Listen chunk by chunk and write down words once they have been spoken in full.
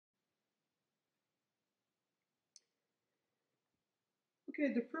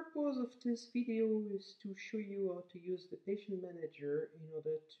Okay, the purpose of this video is to show you how to use the patient manager in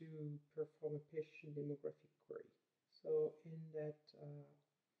order to perform a patient demographic query. So in that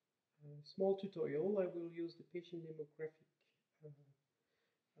small tutorial, I will use the patient demographic uh,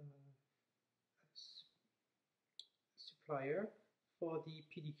 supplier for the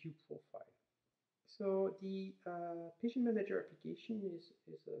PDQ profile. So the patient manager application is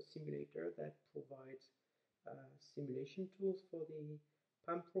a simulator that provides simulation tools for the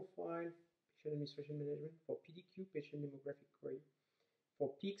PAM profile, patient administration management, for PDQ, patient demographic query,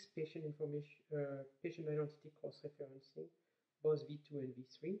 for PICS, patient information, patient identity cross-referencing, both V2 and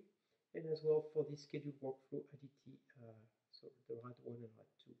V3, and as well for the scheduled workflow ADT, so the RAD1 and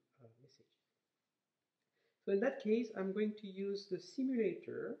RAD2 messages. So in that case, I'm going to use the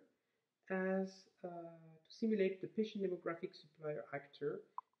simulator as to simulate the patient demographic supplier actor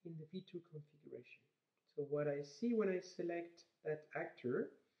in the V2 configuration. So what I see when I select that actor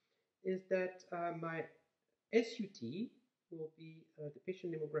is that my SUT will be the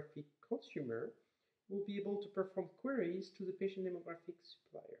patient demographic consumer will be able to perform queries to the patient demographic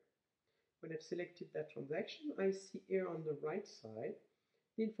supplier. When I've selected that transaction, I see here on the right side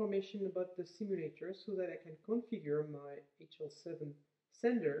the information about the simulator so that I can configure my HL7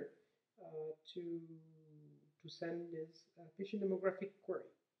 sender to send this patient demographic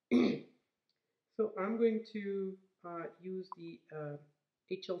query. So I'm going to use the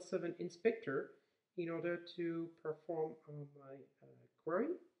HL7 inspector in order to perform my query.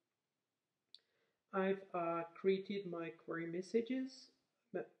 I've created my query messages,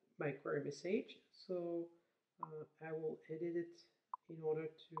 my query message, so I will edit it in order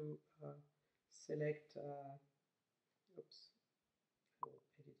to select, oops, I will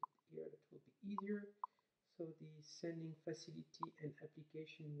edit it here, that will be easier. So the sending facility and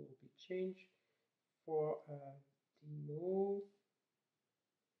application will be changed for demo.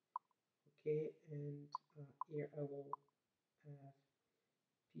 Okay, and here I will have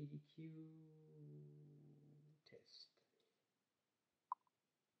PDQ test.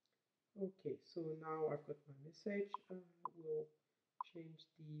 Okay, so now I've got my message. We'll change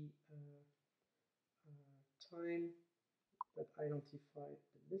the time that identified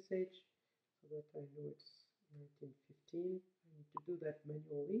the message so that I know it's 1915. I need to do that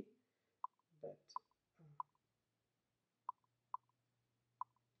manually, but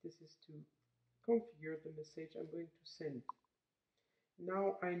this is to configure the message I'm going to send.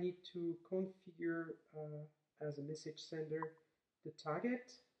 Now I need to configure as a message sender the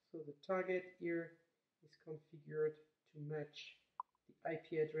target. So the target here is configured to match the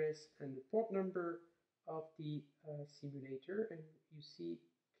IP address and the port number of the simulator, and you see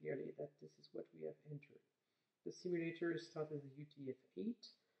clearly that this is what we have entered. The simulator is started as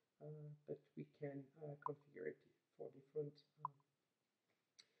UTF-8, but we can configure it for different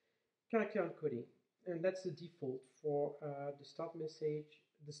character encoding, and that's the default for the start message,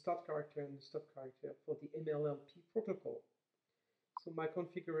 the start character, and the stop character for the MLLP protocol. So my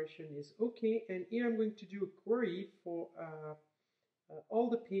configuration is okay, and here I'm going to do a query for all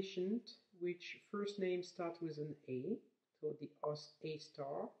the patients which first name start with an A, so the host A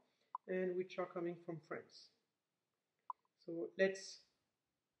star, and which are coming from France. So let's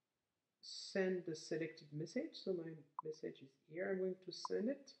send the selected message. So my message is here. I'm going to send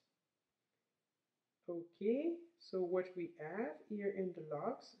it. Okay, so what we have here in the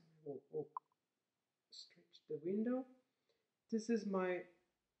logs, we'll stretch the window. This is my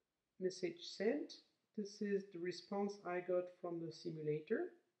message sent. This is the response I got from the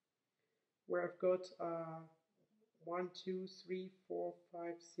simulator, where I've got 1, 2, 3, 4,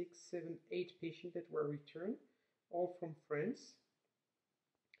 5, 6, 7, 8 patients that were returned, all from France.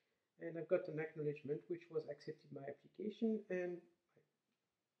 And I've got an acknowledgement which was accepted my application, and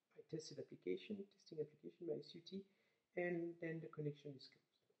I tested testing application by SUT, and then the connection is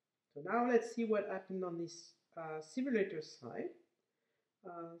closed. So now let's see what happened on this simulator side.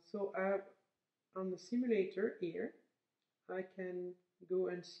 So on the simulator here, I can go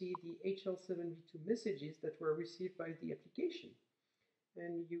and see the HL7v2 messages that were received by the application.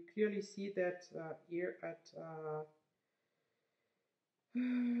 And you clearly see that here at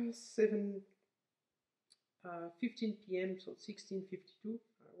 15 p.m., so 16:52,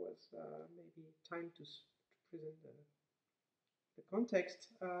 was maybe time to present the context.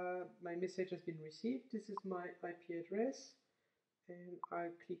 My message has been received. This is my IP address, and I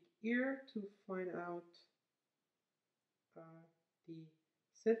click here to find out the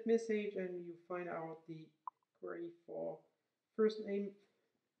sent message, and you find out the query for first name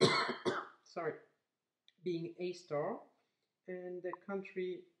sorry, being A star, and the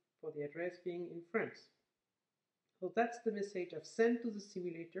country for the address being in France. So that's the message I've sent to the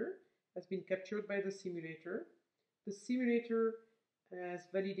simulator, has been captured by the simulator. The simulator has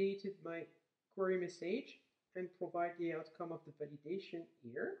validated my query message and provide the outcome of the validation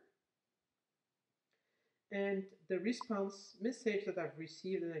here. And the response message that I've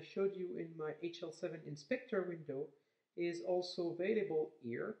received and I showed you in my HL7 inspector window is also available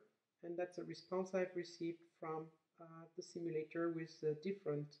here. And that's a response I've received from the simulator with the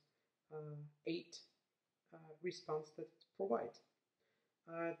different 8 response that it provides.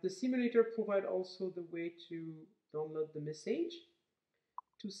 The simulator provides also the way to download the message,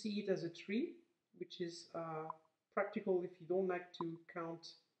 to see it as a tree, which is practical if you don't like to count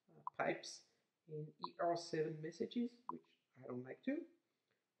pipes in ER7 messages, which I don't like to,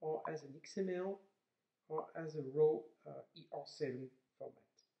 or as an XML, or as a raw ER7 format.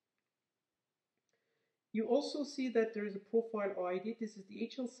 You also see that there is a profile ID. This is the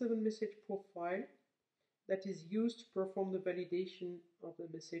HL7 message profile that is used to perform the validation of the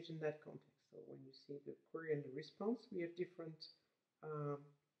message in that context. So when you see the query and the response, we have different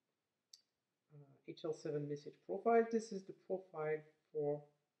HL7 message profile. This is the profile for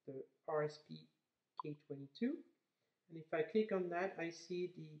the RSP K22. And if I click on that, I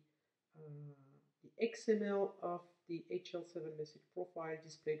see the XML of the HL7 message profile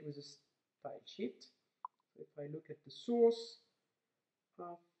displayed with a style sheet. So if I look at the source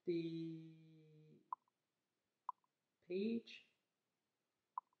of the page,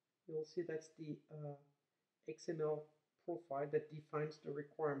 you'll see that's the XML profile that defines the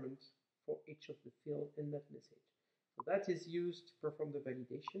requirements for each of the fields in that message. So that is used to perform the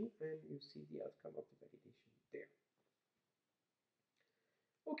validation, and you see the outcome of the validation there.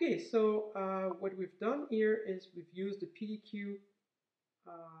 Okay, so what we've done here is we've used the PDQ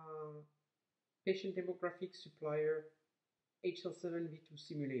Patient Demographic Supplier HL7 V2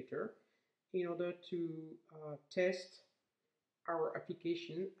 simulator in order to test our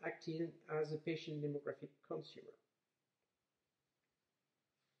application acting as a patient demographic consumer.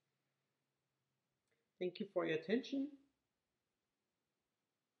 Thank you for your attention.